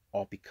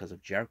 all because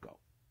of Jericho.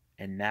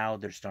 And now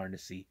they're starting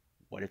to see,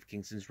 what if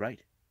Kingston's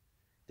right?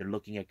 They're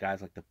looking at guys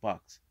like the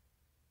Bucks,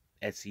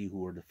 SE, who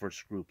were the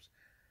first groups,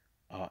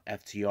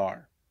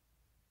 FTR,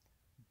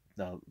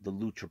 the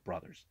Lucha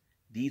Brothers.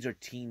 These are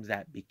teams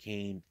that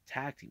became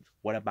tag teams.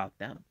 What about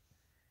them?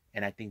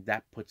 And I think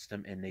that puts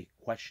them in a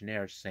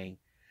questionnaire saying,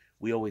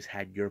 we always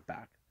had your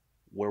back.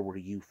 Where were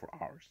you for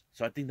ours?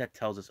 So I think that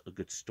tells us a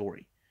good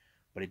story.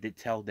 But it did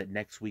tell that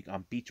next week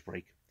on Beach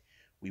Break,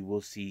 we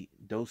will see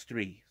those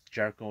three,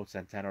 Jericho,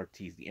 Santana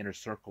Ortiz, the Inner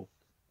Circle,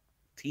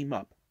 team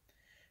up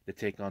to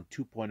take on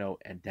 2.0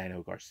 and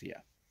Daniel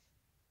Garcia.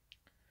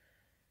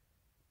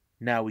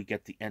 Now we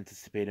get the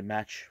anticipated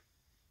match.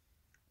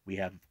 We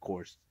have, of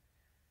course,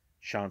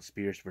 Shawn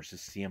Spears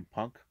versus CM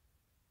Punk.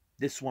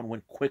 This one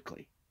went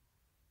quickly.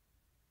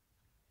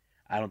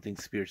 I don't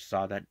think Spears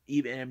saw that.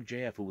 Even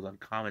MJF, who was on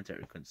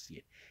commentary, couldn't see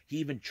it. He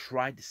even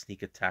tried to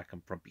sneak attack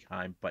him from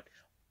behind, but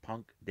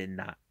Punk did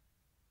not.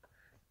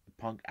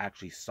 Punk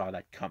actually saw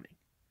that coming.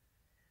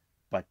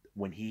 But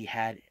when he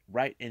had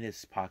right in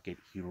his pocket,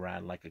 he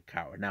ran like a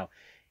coward. Now,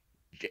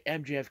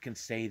 MJF can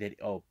say that,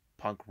 oh,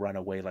 Punk ran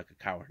away like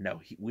a coward. No,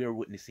 we are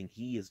witnessing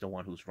he is the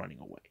one who's running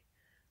away.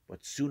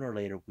 But sooner or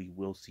later, we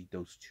will see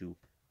those two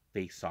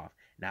face off.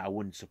 Now, it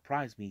wouldn't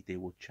surprise me if they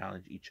will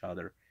challenge each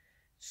other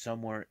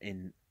somewhere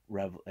in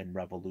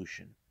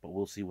Revolution. But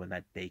we'll see when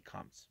that day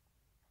comes.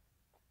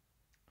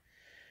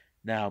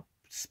 Now,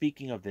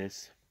 speaking of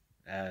this,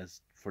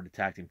 as for the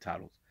tag team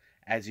titles,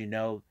 as you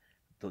know,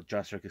 the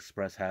Jurassic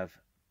Express have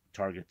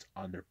targets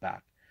on their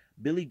back.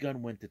 Billy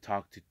Gunn went to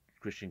talk to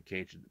Christian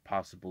Cage,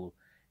 possible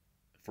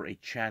for a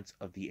chance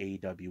of the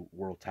AEW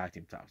World Tag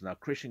Team titles. Now,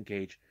 Christian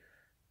Cage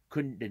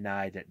couldn't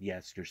deny that,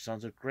 yes, your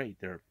sons are great.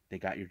 They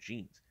got your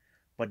genes.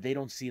 But they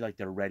don't see like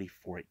they're ready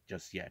for it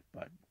just yet.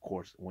 But, of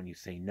course, when you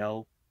say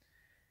no,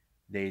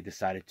 they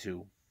decided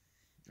to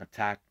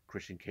attack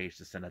Christian Cage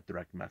to send a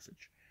direct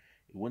message.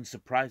 It wouldn't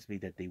surprise me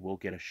that they will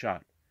get a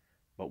shot,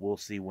 but we'll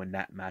see when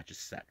that match is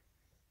set.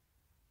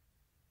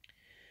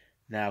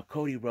 Now,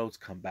 Cody Rhodes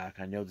come back.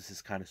 I know this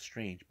is kind of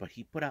strange, but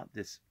he put out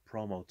this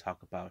promo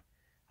talk about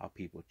how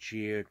people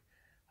cheered,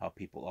 how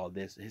people all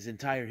this, his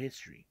entire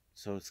history.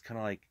 So it's kind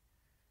of like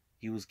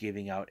he was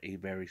giving out a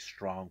very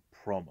strong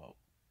promo.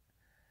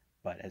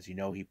 But as you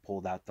know, he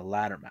pulled out the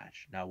ladder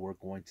match. Now we're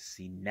going to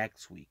see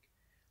next week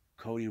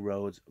Cody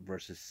Rhodes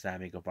versus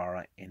Sammy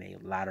Guevara in a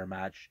ladder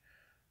match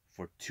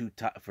for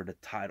the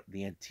title,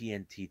 the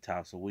TNT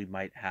title. So we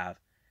might have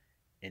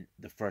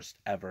the first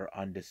ever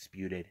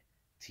undisputed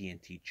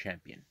TNT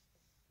champion.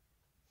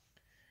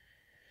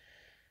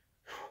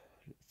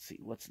 Let's see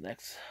what's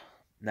next.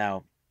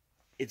 Now,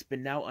 it's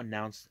been now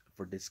announced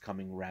for this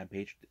coming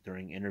Rampage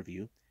during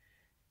interview.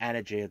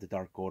 Anna Jay of the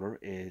Dark Order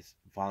is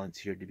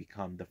volunteered to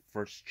become the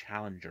first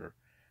challenger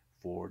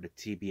for the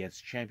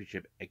TBS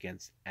Championship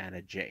against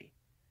Anna Jay.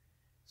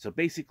 So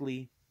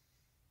basically,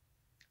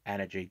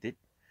 Anna Jay did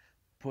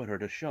put her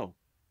to show.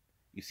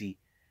 You see,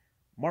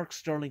 Mark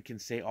Sterling can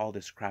say all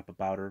this crap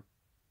about her,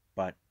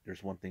 but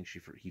there's one thing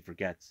he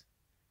forgets.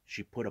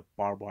 She put a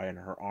barbed wire in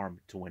her arm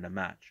to win a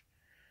match.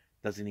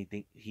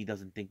 He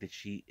doesn't think that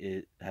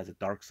she has a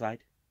dark side?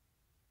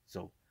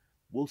 So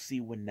we'll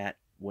see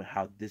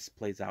how this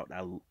plays out.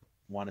 I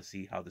want to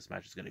see how this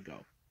match is going to go.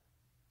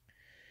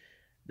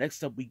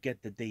 Next up, we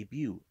get the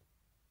debut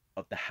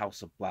of the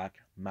House of Black,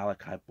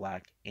 Malachi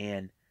Black,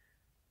 and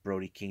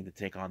Brody King to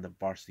take on the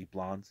Varsity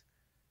Blondes.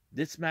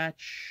 This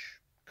match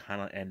kind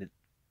of ended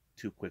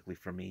too quickly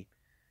for me.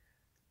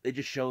 It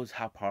just shows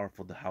how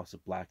powerful the House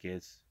of Black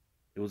is.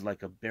 It was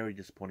like a very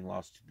disappointing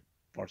loss to the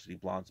Varsity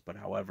Blondes, but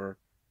however,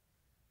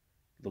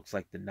 it looks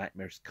like the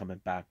nightmare's coming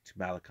back to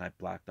Malachi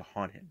Black to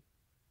haunt him.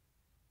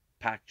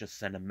 Pac just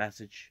sent a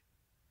message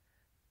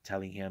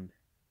telling him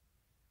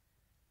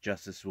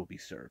justice will be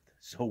served.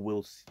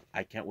 So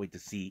I can't wait to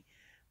see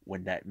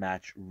when that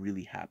match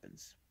really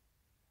happens.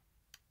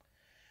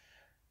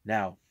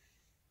 Now,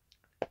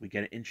 we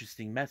get an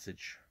interesting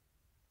message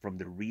from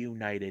the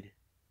reunited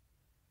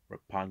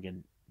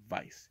Roppongi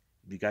Vice.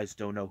 If you guys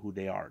don't know who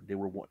they are, they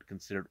were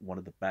considered one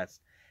of the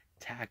best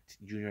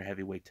junior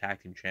heavyweight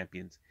tag team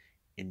champions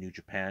in New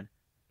Japan,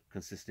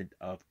 consistent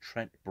of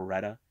Trent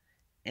Beretta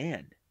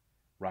and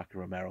Rocky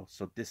Romero.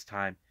 So this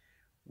time,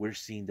 we're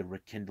seeing the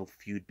rekindled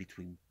feud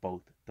between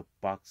both the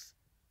Bucks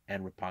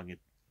and Roppongi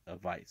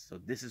Vice. So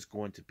this is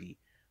going to be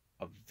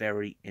a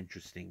very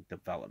interesting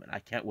development. I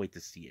can't wait to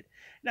see it.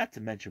 Not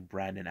to mention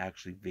Brandon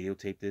actually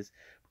videotaped this.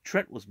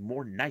 Trent was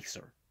more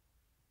nicer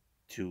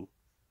to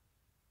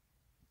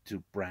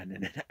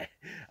Brandon.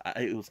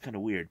 It was kind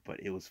of weird, but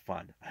it was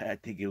fun. I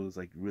think it was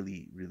like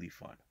really, really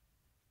fun.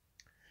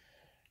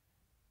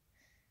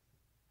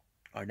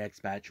 Our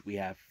next match, we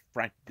have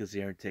Frank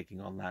Kazarian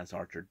taking on Lance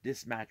Archer.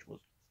 This match was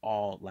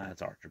all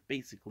Lance Archer.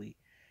 Basically,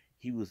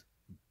 he was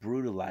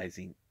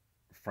brutalizing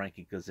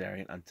Frankie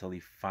Kazarian until he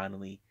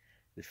finally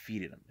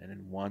defeated him. And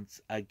then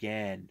once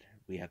again,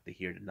 we have to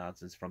hear the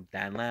nonsense from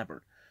Dan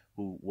Lambert,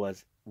 who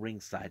was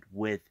ringside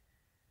with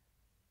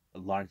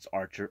Lance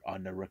Archer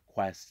on the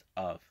request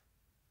of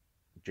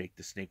Jake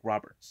the Snake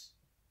Roberts,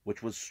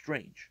 which was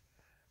strange.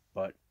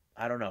 But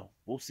I don't know.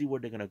 We'll see where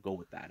they're going to go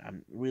with that.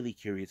 I'm really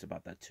curious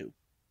about that too.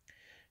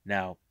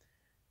 Now,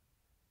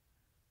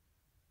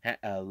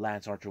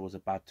 Lance Archer was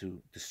about to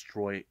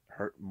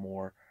hurt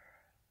more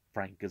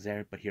Frank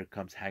Kazarian, but here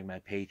comes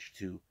Hangman Page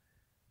to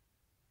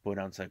put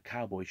on some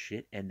cowboy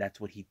shit, and that's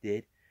what he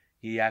did.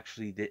 He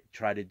actually did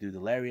try to do the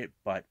lariat,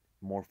 but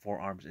more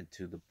forearms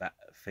into the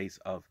face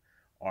of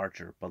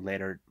Archer. But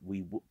later,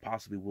 we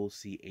possibly will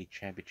see a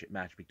championship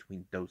match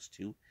between those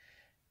two.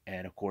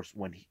 And of course,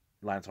 when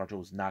Lance Archer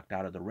was knocked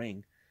out of the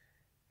ring,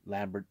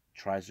 Lambert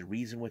tries to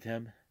reason with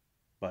him,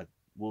 but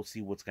we'll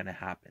see what's going to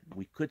happen.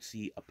 We could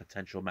see a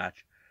potential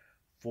match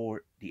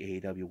for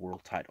the AEW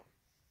World Title.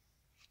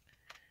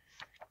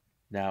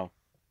 Now,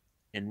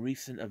 in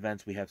recent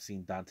events, we have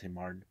seen Dante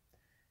Martin,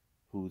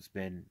 who's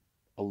been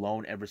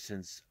alone ever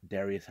since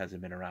Darius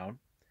hasn't been around.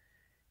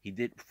 He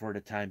did, for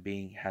the time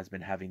being, has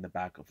been having the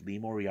back of Lee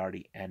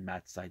Moriarty and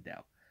Matt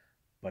Sydal.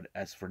 But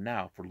as for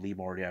now, for Lee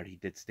Moriarty, he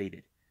did state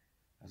it.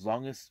 As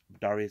long as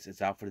Darius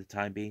is out for the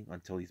time being,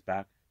 until he's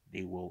back,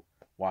 they will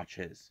watch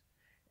his.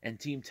 And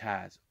Team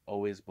Taz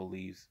always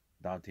believes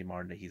Dante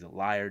Martin that he's a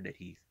liar, that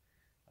he's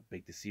a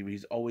big deceiver.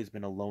 He's always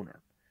been a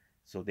loner.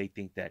 So they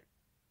think that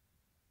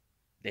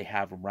they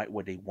have him right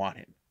where they want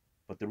him.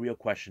 But the real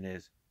question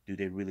is, do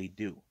they really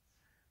do?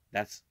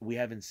 We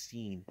haven't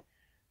seen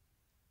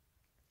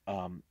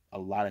a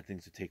lot of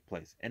things to take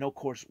place. And of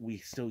course, we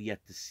still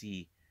yet to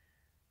see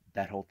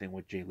that whole thing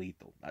with Jay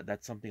Lethal.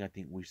 That's something I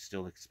think we're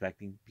still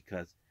expecting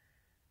because,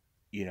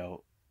 you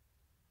know,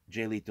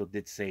 Jay Lethal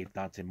did save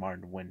Dante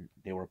Martin when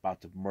they were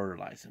about to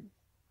murderize him.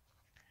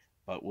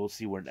 But we'll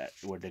see where they're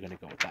going to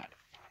go with that.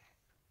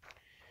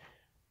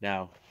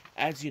 Now,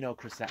 as you know,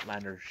 Chris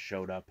Statlander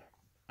showed up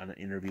on an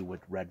interview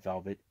with Red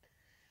Velvet.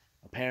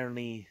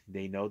 Apparently,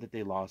 they know that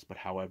they lost, but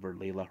however,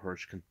 Layla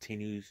Hirsch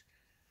continues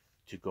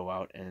to go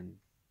out and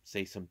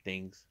say some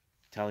things,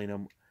 telling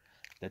them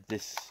that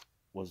this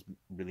was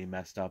really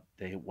messed up.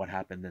 What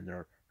happened in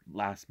their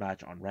last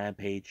match on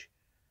Rampage,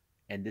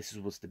 and this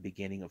was the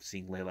beginning of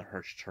seeing Layla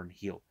Hirsch turn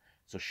heel.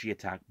 So she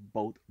attacked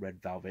both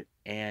Red Velvet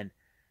and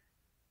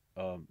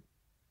um,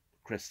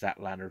 Chris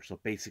Statlander. So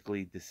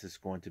basically, this is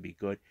going to be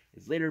good.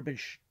 It's later been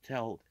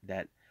told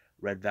that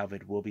Red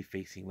Velvet will be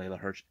facing Layla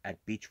Hirsch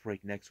at Beach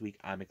Break next week.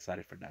 I'm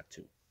excited for that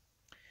too.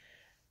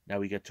 Now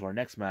we get to our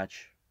next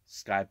match,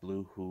 Sky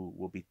Blue, who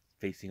will be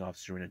facing off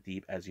Serena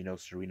Deeb. As you know,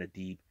 Serena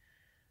Deeb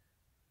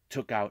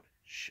took out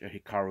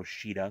Hikaru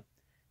Shida,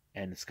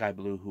 and Sky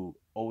Blue, who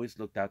always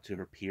looked out to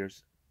her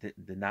peers,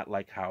 did not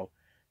like how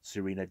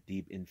Serena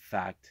Deeb, in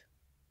fact,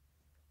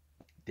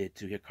 did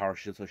to Hikaru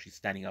Shida, so she's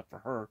standing up for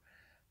her,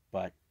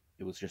 but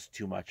it was just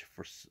too much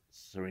for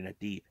Serena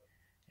Deeb.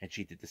 And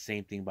she did the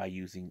same thing by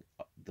using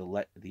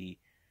the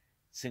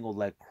single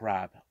leg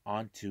crab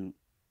onto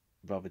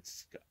Velvet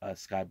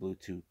Sky Blue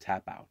to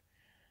tap out.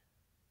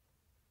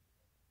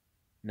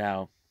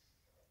 Now,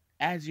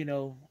 as you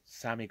know,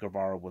 Sammy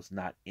Guevara was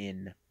not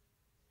in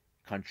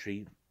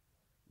country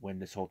when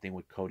this whole thing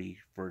with Cody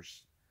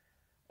first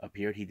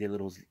appeared. He did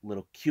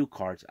little cue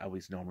cards I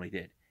always normally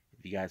did.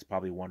 If you guys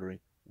probably wondering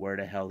where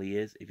the hell he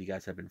is, if you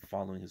guys have been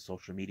following his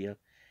social media,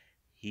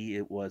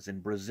 he was in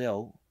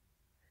Brazil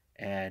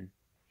and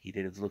he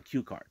did his little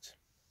cue cards.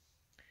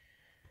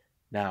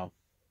 Now,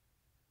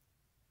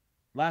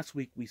 last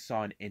week we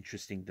saw an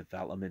interesting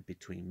development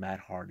between Matt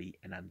Hardy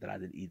and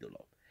Andrade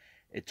Idolo.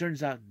 It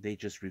turns out they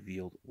just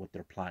revealed what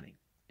they're planning.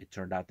 It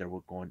turned out they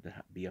were going to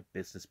be a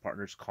business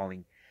partners,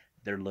 calling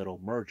their little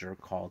merger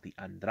called the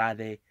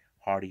Andrade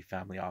Hardy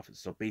Family Office.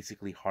 So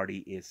basically Hardy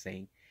is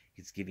saying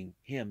he's giving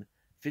him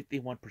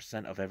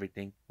 51% of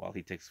everything while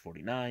he takes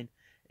 49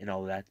 and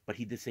all of that. But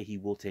he did say he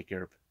will take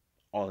care of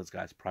all his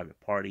guys' private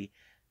party,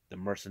 the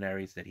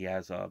mercenaries that he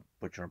has,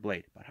 Butcher and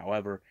Blade. But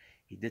however,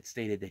 he did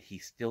state that he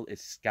still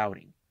is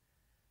scouting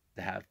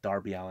to have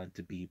Darby Allin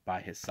to be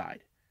by his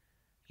side.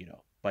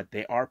 But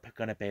they are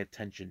going to pay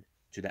attention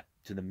to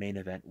the main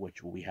event,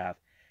 which we have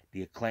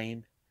the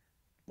Acclaim,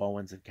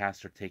 Bowens and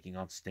Caster taking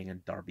on Sting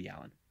and Darby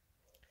Allin.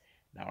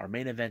 Now our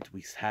main event,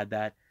 we had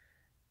that.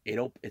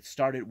 It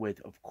started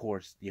with, of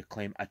course, the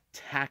Acclaim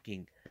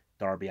attacking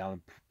Darby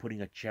Allin,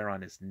 putting a chair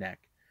on his neck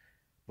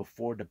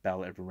before the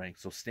bell ever rang.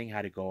 So Sting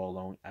had to go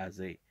alone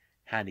as a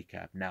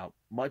handicap. Now,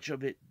 much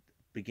of it,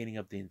 beginning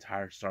of the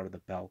entire start of the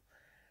bell,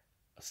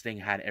 Sting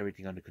had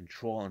everything under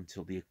control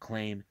until the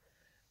Acclaim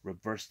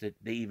reversed it.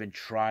 They even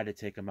tried to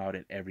take him out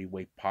in every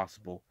way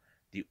possible.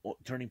 The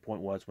turning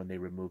point was when they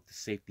removed the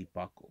safety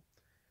buckle.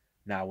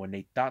 Now, when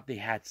they thought they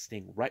had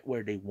Sting right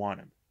where they want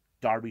him,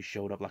 Darby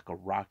showed up like a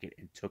rocket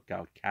and took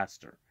out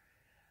Caster.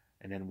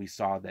 And then we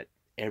saw that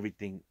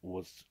everything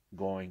was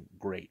going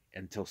great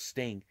until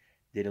Sting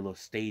did a little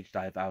stage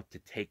dive out to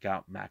take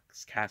out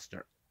Max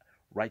Caster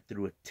right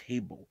through a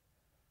table,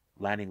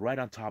 landing right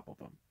on top of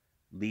him,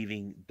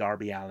 leaving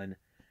Darby Allin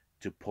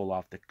to pull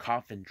off the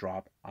coffin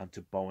drop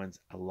onto Bowens,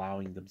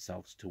 allowing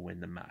themselves to win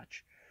the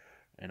match.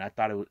 And I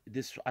thought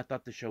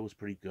the show was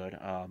pretty good.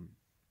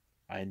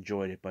 I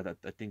enjoyed it, but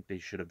I think they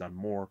should have done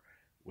more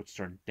with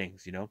certain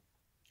things,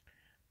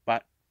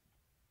 But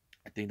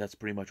I think that's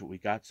pretty much what we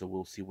got. So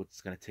we'll see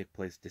what's going to take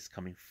place this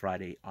coming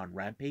Friday on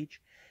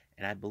Rampage.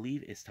 And I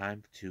believe it's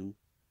time to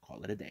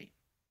call it a day.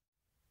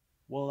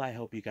 Well, I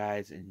hope you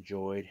guys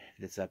enjoyed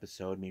this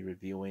episode, me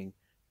reviewing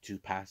 2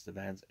 past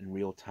events and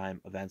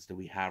real-time events that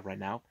we have right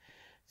now.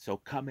 So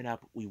coming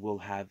up, we will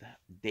have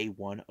day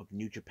 1 of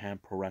New Japan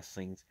Pro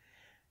Wrestling's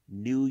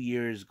New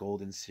Year's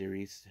Golden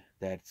Series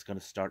that's going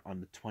to start on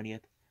the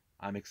 20th.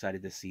 I'm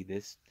excited to see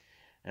this.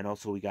 And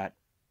also we got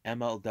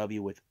MLW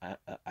with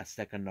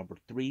Azteca number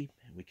 3.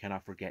 And we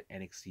cannot forget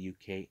NXT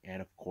UK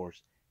and of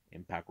course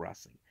Impact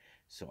Wrestling.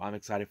 So I'm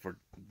excited for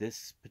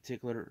this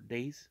particular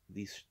days,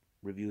 these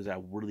reviews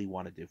I really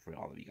want to do for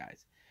all of you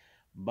guys.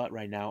 But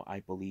right now, I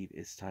believe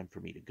it's time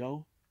for me to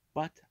go.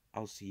 But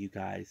I'll see you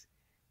guys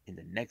in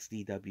the next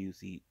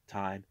DWZ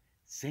time.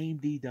 Same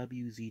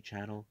DWZ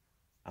channel.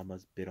 I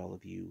must bid all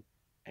of you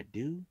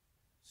adieu.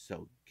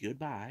 So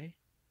goodbye.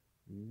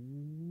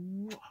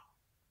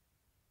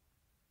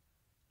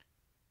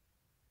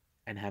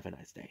 And have a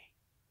nice day.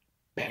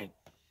 Bang.